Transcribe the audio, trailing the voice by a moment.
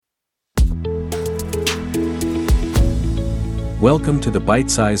Welcome to the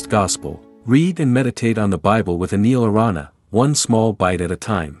Bite-Sized Gospel. Read and meditate on the Bible with Anil Arana, one small bite at a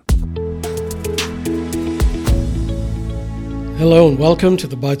time. Hello and welcome to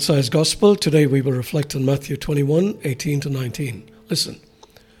the Bite-Sized Gospel. Today we will reflect on Matthew 21:18-19. Listen.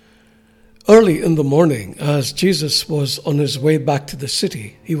 Early in the morning, as Jesus was on his way back to the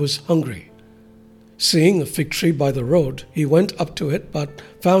city, he was hungry. Seeing a fig tree by the road, he went up to it, but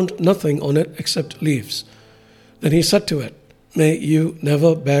found nothing on it except leaves. Then he said to it, "May you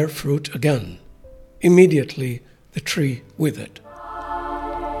never bear fruit again." Immediately the tree withered.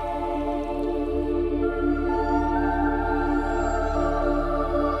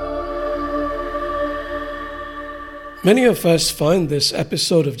 Many of us find this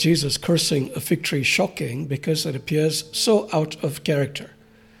episode of Jesus cursing a fig tree shocking because it appears so out of character.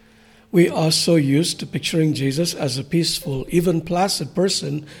 We are so used to picturing Jesus as a peaceful, even placid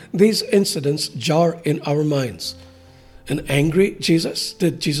person, these incidents jar in our minds. An angry Jesus?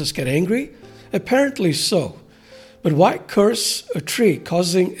 Did Jesus get angry? Apparently so. But why curse a tree,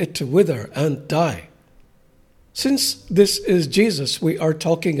 causing it to wither and die? Since this is Jesus we are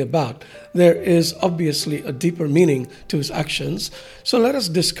talking about, there is obviously a deeper meaning to his actions, so let us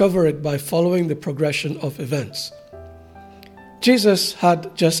discover it by following the progression of events. Jesus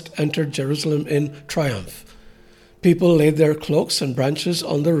had just entered Jerusalem in triumph. People laid their cloaks and branches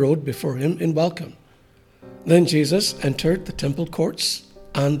on the road before him in welcome. Then Jesus entered the temple courts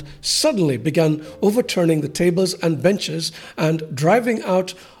and suddenly began overturning the tables and benches and driving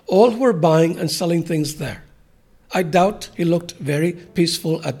out all who were buying and selling things there. I doubt he looked very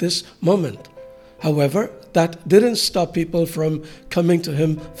peaceful at this moment. However, that didn't stop people from coming to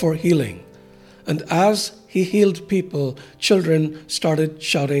him for healing. And as he healed people, children started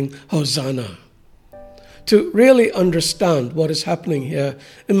shouting, "Hosanna." To really understand what is happening here,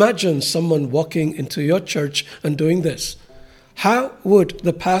 imagine someone walking into your church and doing this. How would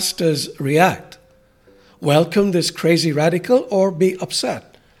the pastors react? Welcome this crazy radical or be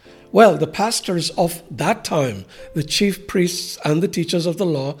upset? Well, the pastors of that time, the chief priests and the teachers of the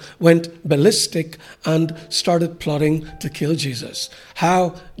law, went ballistic and started plotting to kill Jesus.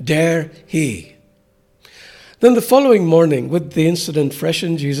 How dare he? Then the following morning, with the incident fresh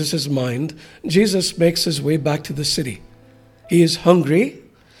in Jesus' mind, Jesus makes his way back to the city. He is hungry.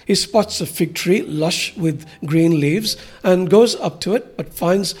 He spots a fig tree lush with green leaves and goes up to it but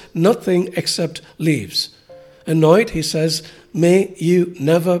finds nothing except leaves. Annoyed, he says, "May you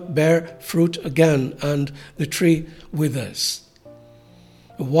never bear fruit again," and the tree withers.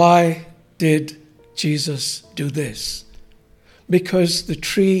 Why did Jesus do this? Because the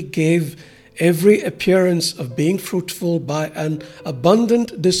tree gave every appearance of being fruitful by an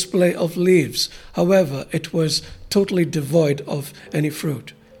abundant display of leaves. However, it was totally devoid of any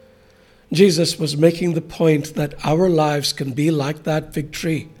fruit. Jesus was making the point that our lives can be like that fig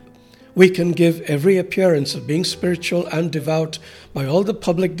tree. We can give every appearance of being spiritual and devout by all the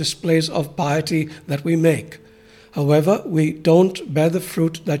public displays of piety that we make. However, we don't bear the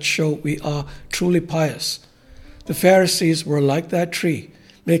fruit that show we are truly pious. The Pharisees were like that tree,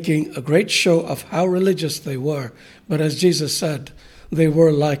 making a great show of how religious they were. But as Jesus said, they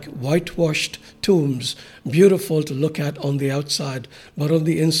were like whitewashed tombs, beautiful to look at on the outside, but on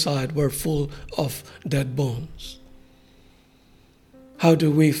the inside were full of dead bones. How do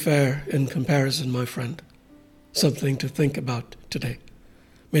we fare in comparison, my friend? Something to think about today.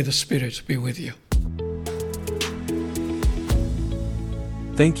 May the Spirit be with you.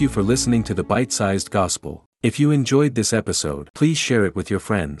 Thank you for listening to the Bite-Sized Gospel. If you enjoyed this episode, please share it with your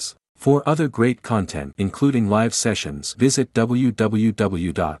friends. For other great content, including live sessions, visit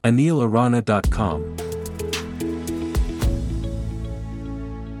www.anilarana.com.